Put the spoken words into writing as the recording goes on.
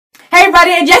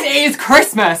everybody, and yes, it is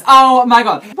Christmas! Oh my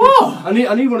god. Whoa! I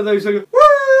need one of those little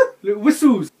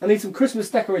whistles. I need some Christmas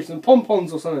decorations,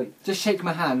 pom-poms or something. Just shake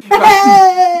my hand.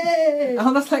 Hey!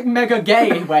 Oh, that's like mega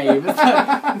gay wave.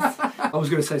 I was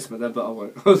going to say something then, but I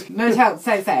won't. No,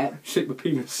 say it. Shake my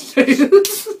penis.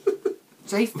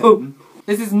 Jason, oh.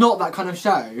 This is not that kind of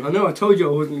show. I know, I told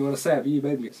you I wasn't going to say it, but you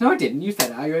made me. No, I didn't. You said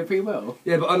it. You pretty well.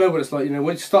 Yeah, but I know what it's like, you know,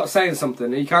 when you start saying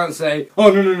something, you can't say, oh,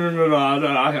 no,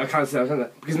 I can't say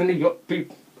that, because then you've got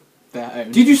people.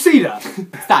 Did you see that?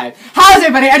 So, how's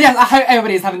everybody? And yes, I hope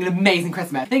everybody is having an amazing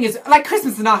Christmas. The thing is, like,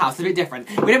 Christmas in our house is a bit different.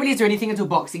 We don't really do anything until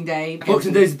Boxing Day.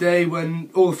 Boxing Day's the day when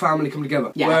all the family come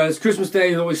together. Yeah. Whereas Christmas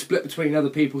Day is always split between other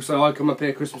people, so I come up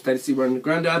here Christmas Day to see Ron and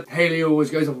Grandad. Hayley always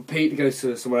goes up with Pete to go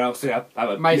to somewhere else, so yeah,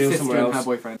 have a my meal sister somewhere and else. her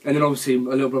boyfriend. And then obviously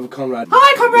my little brother Conrad.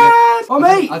 Hi, Conrad! Oh,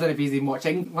 mate! I don't know if he's even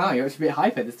watching. Wow, you're actually a bit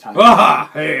hyper this time.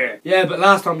 Ah, yeah, but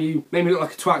last time you made me look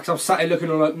like a twat, because I was sat here looking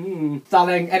all like,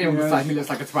 Darling, anyone beside me looks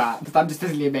like a twat, because I'm just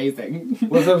physically amazing.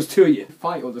 What if there was two of you?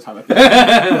 Fight all the time.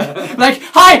 Like,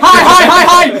 hi!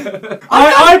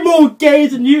 I'm more gay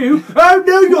than you! Oh,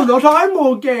 no, you're not! I'm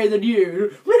more gay than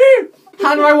you!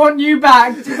 How do I want you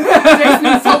back? Jason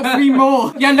insults me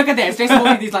more. Yeah, look at this. Jason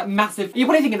bought me these like massive. You're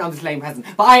probably thinking, oh, this lame present,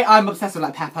 but I'm obsessed with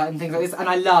like pepper and things like this, and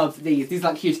I love these. These are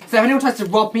like huge. So if anyone tries to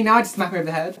rob me now, I just smack me over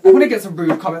the head. I want to get some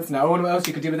rude comments now. I wonder what else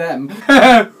you could do with them.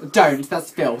 Don't.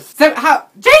 That's filth. So how,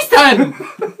 Jason?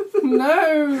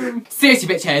 No. Seriously,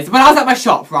 bitches. When I was at my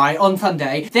shop, right, on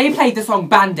Sunday, they played the song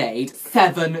Band-Aid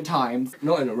 7 times.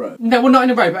 Not in a row. No, well, not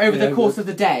in a row, but over the course of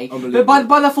the day. But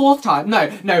by the fourth time, no,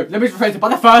 let me rephrase it. By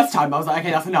the first time, I was like,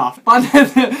 okay, that's enough. But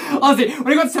honestly,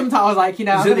 when it got to 7 times, I was like, you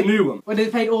know, is it the new one? When they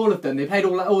played all of them, they played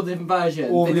all the different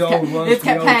versions. All the old ones. They just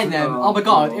kept playing them. Oh my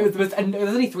god, it was and there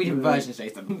was only 3 different versions,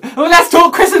 Jason. Well, let's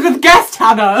talk Christmas with guest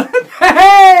Hannah.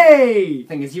 Hey!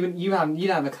 Thing is, you don't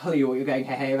have a clue what you're going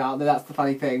hey about. That's the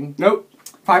funny thing. Nope.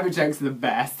 Private jokes are the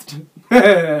best.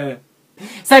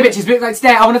 So bitches, like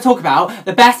today I want to talk about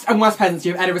the best and worst presents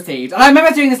you've ever received. And I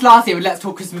remember doing this last year with Let's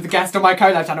Talk Christmas with a Guest on my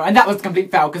co-live channel, and that was a complete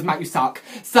fail because Matt, you suck.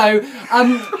 So,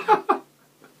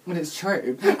 well, it's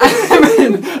true.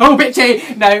 Oh,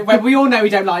 bitchy! No, we all know we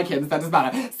don't like him, so that doesn't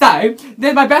matter. So,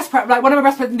 then my best one of my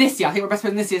best presents this year, I think my best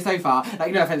present this year so far,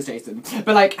 like, no offense, Jason,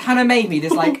 but like, Hannah made me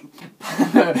this, like,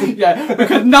 yeah,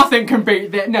 because nothing can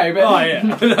beat that, no, but... Oh,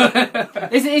 yeah.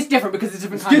 it's different because it's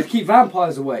different kind good to keep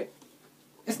vampires away.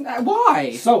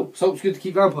 Why? Salt. Salt's good to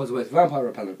keep vampires away. It's vampire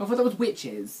repellent. I thought that was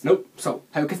witches. Nope. Salt.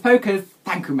 Hocus pocus.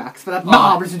 Thank you, Max, for that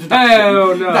marvellous introduction.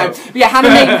 Hell no. But yeah,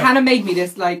 Hannah made me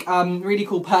this like really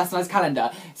cool personalised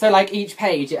calendar. So like each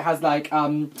page it has like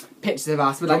pictures of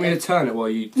us with like. Want me to turn it while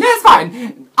you? No, it's fine.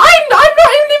 I'm not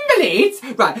an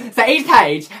invalid. Right. So each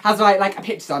page has like a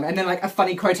picture on it, and then like a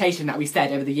funny quotation that we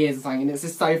said over the years or something, and it's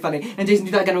just so funny. And Jason,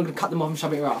 do that again. I'm gonna cut them off and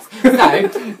shove it in your ass.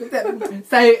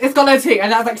 So it's got loads of things,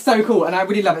 and that's like so cool, and I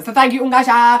really love it. So thank you,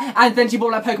 Ungasha. And then she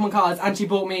bought like Pokemon cards, and she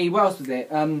bought me what else was it?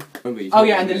 Oh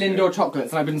yeah, and the Lindor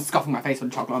chocolates, and I've been scuffing my face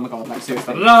with chocolate. Oh my god, like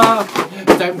seriously.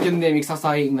 Don't get near me because I'll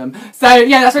start eating them. So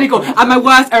yeah, that's really cool. And my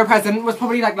worst ever present was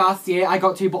probably like last year. I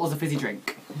got 2 bottles of fizzy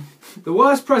drink. The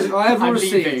worst present I ever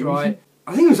received, right?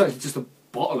 I think it was actually just a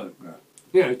bottle opener.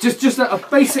 You know, just a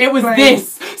basic. It was plain...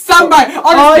 this. Somebody. Honestly,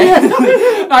 oh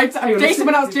yeah. Like, Jason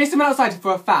went outside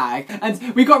for a fag,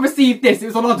 and we got received this. It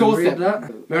was on our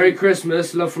doorstep. Merry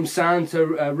Christmas, love from Santa,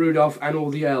 Rudolph, and all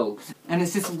the elves. And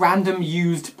it's this random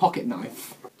used pocket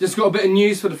knife. Just got a bit of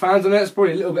news for the fans on it. It's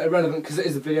probably a little bit irrelevant because it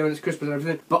is a video and it's Christmas and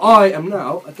everything. But I am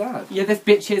now a dad. Yeah, this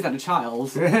bitch here had a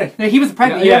child. No, he was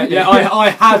pregnant. Yeah. I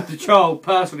had the child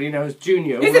personally, you know, as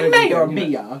Junior. Is it May or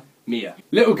Mia? Mia.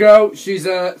 Little girl, she's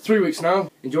 3 weeks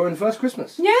now, enjoying the first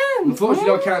Christmas. Yeah.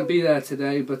 Unfortunately, I can't be there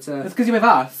today, but... That's because you're with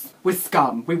us. We're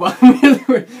scum. We're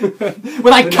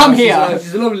like, come here.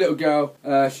 She's a lovely little girl.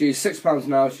 She's 6 pounds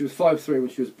now. She was 5'3" when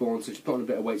she was born, so she's put on a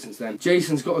bit of weight since then.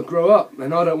 Jason's got to grow up,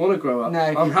 and I don't want to grow up. No.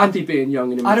 I'm happy being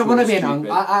young and immature. I don't want to be an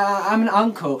uncle. I'm an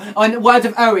uncle. Oh, in words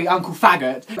of Owie, Uncle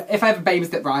Faggot. If I ever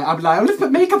babysit right, I'd be like, oh, let's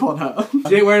put makeup on her.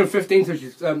 She ain't wearing 15 till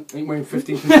she's ain't wearing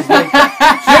 15 till she's makeup.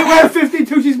 She ain't wearing 15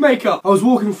 till she's makeup. I was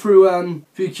walking through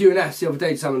Q&S the other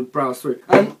day, just having a browse through,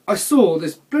 and I saw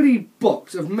this bloody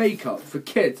box of makeup for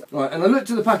kids. Right, and I looked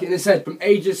at the packet and it said from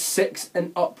ages 6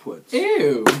 and upwards.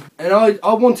 Ew. And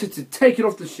I wanted to take it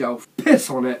off the shelf, piss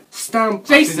on it, stamp.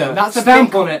 Jason, that's a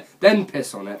stamp on it, then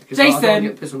piss on it. Jason, I don't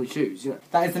get piss on my shoes, you know.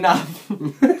 That is enough.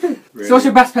 Really? So what's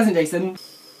your best present, Jason?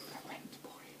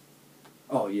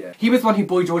 Oh yeah. He was the one who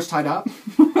Boy George tied up.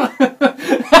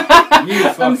 You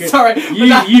fucking, I'm sorry.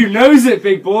 You knows it,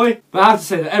 big boy. But I have to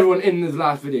say that everyone in the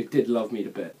last video did love me a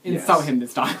bit. Insult him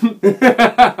this time.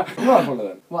 I love one of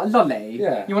them. What, a lolly?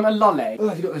 Yeah. You want a lolly?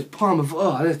 Oh, you got those palm of...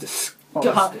 Oh, that's disgusting.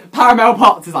 Paramel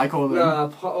pots, as I call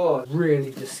them. Oh,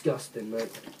 really disgusting,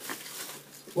 mate.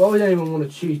 Why would anyone want to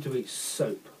choose to eat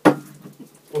soap?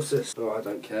 What's this? Oh, I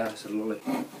don't care. It's a lolly.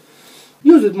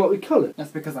 Yours is multicolored.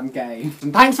 That's because I'm gay.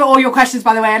 And thanks for all your questions,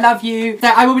 by the way. I love you. So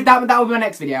I will be that will be my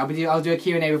next video. I'll do a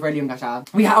Q&A with Rayleigh and Gasha.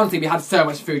 Honestly, we had so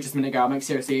much food just a minute ago. I'm like,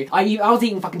 seriously. I was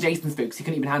eating fucking Jason's food because he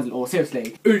couldn't even handle it all.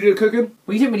 Seriously. Who did the cooking?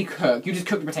 Well, you didn't really cook. You just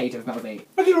cooked the potatoes, and that was it.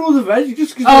 I did all the veg.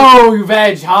 Just oh, you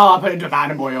veg. Put it into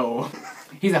banana boil.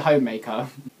 He's a homemaker.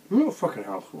 I'm not a fucking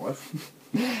housewife.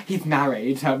 He's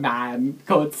married to a man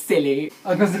called Silly.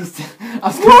 What are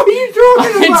you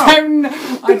talking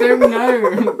about? I don't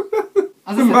know.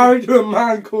 I'm married to a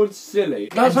man called Silly.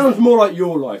 That sounds more like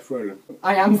your life, Roland.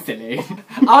 I am silly.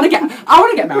 I want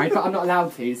to get married, but I'm not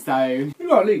allowed to. So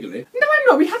you are legally. No, I'm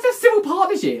not. We have to have civil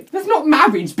partnership. That's not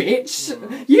marriage, bitch.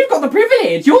 You've got the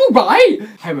privilege. You're all right.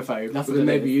 Homophobe. That's what then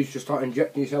maybe you should start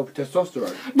injecting yourself with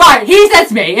testosterone. Right. He said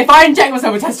to me, if I inject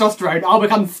myself with testosterone, I'll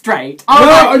become straight.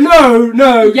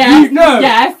 No. Yes. No.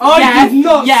 Yes. I did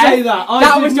not say that.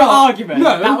 That was your argument.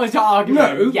 No. That was your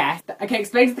argument. No. Yes. Okay.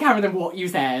 Explain to the camera then what you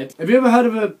said. Have you ever heard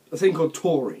of a thing called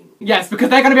taurine? Yes, because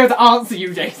they're going to be able to answer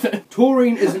you, Jason.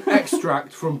 Taurine is an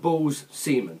extract from bull's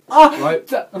semen, right?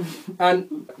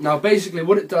 And now basically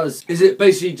what it does is it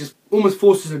basically just almost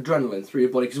forces adrenaline through your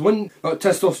body, because when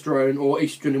testosterone or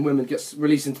estrogen in women gets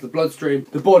released into the bloodstream,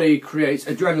 the body creates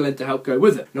adrenaline to help go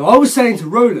with it. Now I was saying to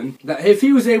Roland that if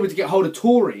he was able to get hold of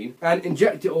taurine and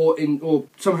inject it or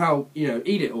somehow, you know,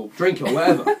 eat it or drink it or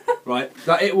whatever, right,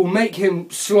 that it will make him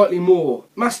slightly more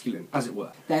masculine, as it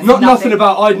were. There's nothing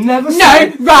about I'd never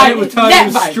said it would turn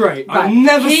him straight. Right. I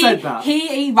never said that.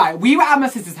 Right, we were at my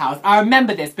sister's house. I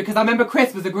remember this because I remember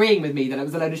Chris was agreeing with me that it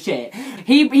was a load of shit.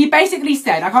 He basically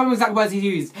said, I can't remember exact words he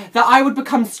used, that I would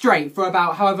become straight for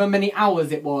about however many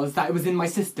hours it was that it was in my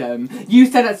system. You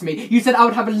said that to me. You said I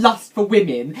would have a lust for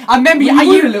women. I remember you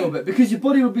would a little bit because your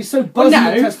body would be so buzzing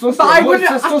with testosterone.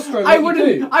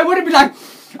 But I wouldn't be like,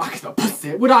 I can smell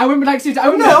pussy. Would I? I wouldn't be like, seriously, I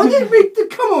wouldn't. No, I didn't read the.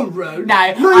 Come on, bro. No,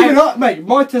 not even up, mate.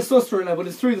 My testosterone level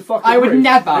is through the fucking roof. I would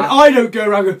never. And I don't go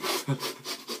around going.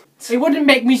 It wouldn't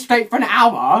make me straight for an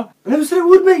hour. I never said it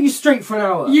would make you straight for an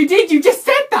hour. You did. You just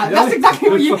said that. Yeah, that's exactly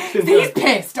what you. See, he's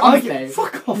pissed. Honestly.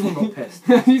 Fuck off. I'm not pissed.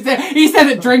 he said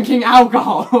that drinking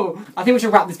alcohol. I think we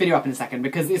should wrap this video up in a second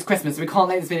because it's Christmas, so we can't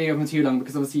let this video go on too long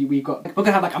because obviously we're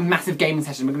gonna have like a massive gaming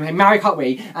session. We're gonna play Mario Kart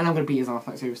Wii, and I'm gonna beat his ass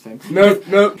like seriously.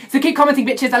 No. So keep commenting,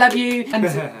 bitches. I love you. And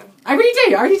I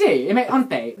really do. It makes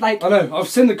honestly like. I know. I've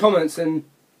seen the comments and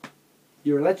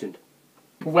you're a legend.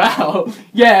 Well,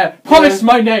 yeah, polish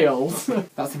my nails.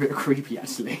 That's a bit creepy,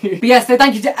 actually. But yeah, so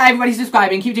thank you to everybody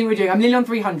subscribing. Keep doing what we're doing. I'm nearly on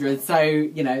 300, so,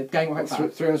 you know, going quite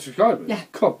fast. 300 subscribers? Yeah.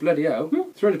 God, bloody hell.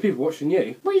 300 people watching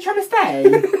you. What are you trying to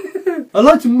say? I'd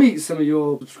like to meet some of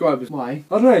your subscribers. Why?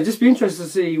 I don't know, just be interested to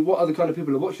see what other kind of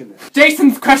people are watching this.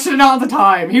 Jason's question and answer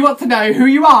time. He wants to know who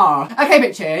you are. Okay,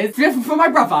 bitches, for my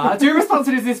brother, do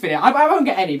responses to this video. I won't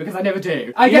get any because I never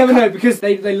do. You never know because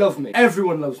they love me.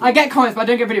 Everyone loves me. I get comments, but I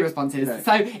don't get video responses. No.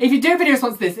 So if you do a video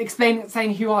response to this,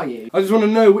 saying who are you? I just want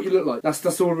to know what you look like.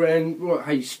 That's all written,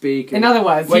 how you speak. In other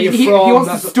words, where you're from. He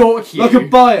wants to stalk you. Like a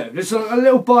bio. Just a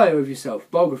little bio of yourself.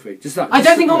 Biography. Just that. I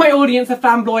don't think all my audience are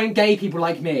flamboyant gay people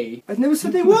like me. I've never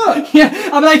said they were. Yeah,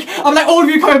 I'm like all of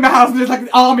you come in my house and there's like an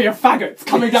army of faggots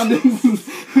coming down this.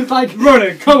 It's like,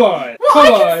 Roland, come on. Well, I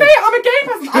can say it, I'm a gay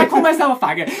person. I call myself a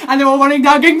faggot, and they're all running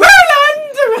down going,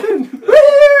 Roland!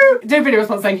 Do a video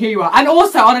response saying who you are. And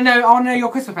also, I want to know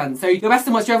your Christmas presents. So your best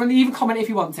and worst, leave a comment if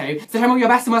you want to. So tell me what your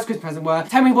best and worst Christmas present were.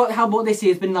 Tell me what this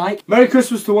year's been like. Merry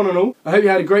Christmas to one and all. I hope you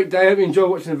had a great day. I hope you enjoyed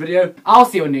watching the video. I'll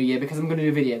see you on New Year because I'm going to do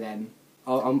a video then.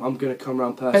 I'm going to come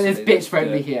round personally. But this bitch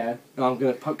won't be here. No, I'm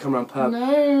going to come round personally.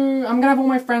 No, I'm going to have all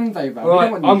my friends over.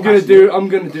 Right, I'm going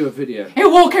to do a video.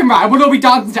 He'll walk in right, we'll all be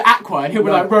dancing to Aqua and he'll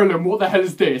be like, Roland, what the hell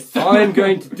is this? I'm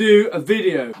going to do a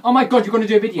video. Oh my god, you're going to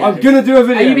do a video? I'm going to do a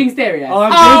video. Are you being serious?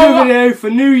 I'm going to do a video for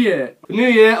New Year. For New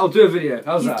Year, I'll do a video.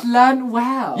 How's that? You've learned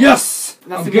well. Yes!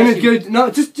 I'm going to go... No,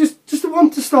 just the one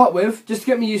to start with, just to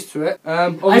get me used to it. I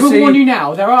will warn you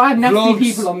now, there are nasty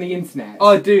people on the internet.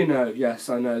 I do know, yes,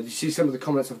 I know. You see some of the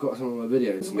comments I've got on some of my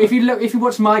videos. If you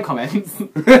watch my comments...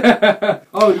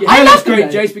 Oh, yeah, I love great,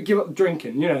 Jace, but give up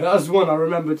drinking. You know, that was one I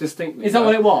remember distinctly. Is that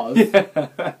what it was?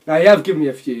 Yeah. Now, you have given me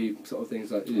a few sort of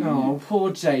things like... Oh,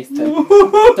 poor Jason.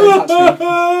 Don't touch me.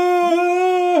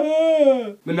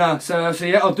 But nah, so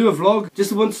yeah, I'll do a vlog.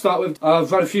 Just the one to start with. I've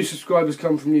had a few subscribers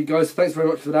come from you guys. Thanks very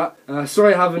much for that.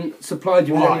 Sorry I haven't supplied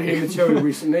you with any new material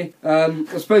recently. I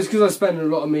suppose because I spend a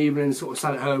lot of my evenings sort of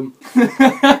sat at home.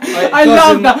 I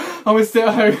love that. I was still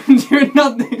at home doing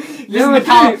nothing.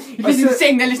 Listen to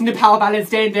sing, then listen to power ballads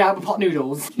day in day out with pot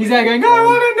noodles. He's there going, I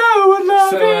wanna know what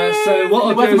love is. So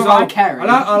what I'll do is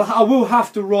I will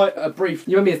have to write a brief.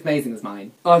 You won't be as amazing as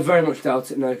mine. I very much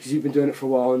doubt it, no, because you've been doing it for a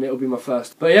while and it'll be my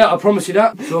first. But yeah, I promise you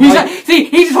that. So he's like, see,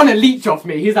 he's just trying to leech off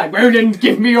me. He's like, Roland,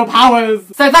 give me your powers.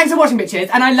 So thanks for watching, bitches,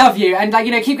 and I love you, and like,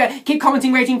 you know, keep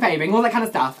commenting, rating, favouring, all that kind of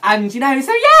stuff. And you know,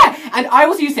 so yeah, and I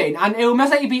will see you soon, and it will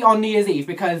most likely be on New Year's Eve,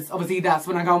 because obviously that's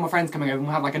when I go with my friends coming over and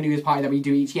we'll have like a New Year's party that we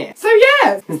do each year. So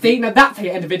yeah, see, now that's how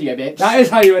you end a video, bitch. That is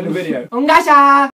how you end a video. Ungasha!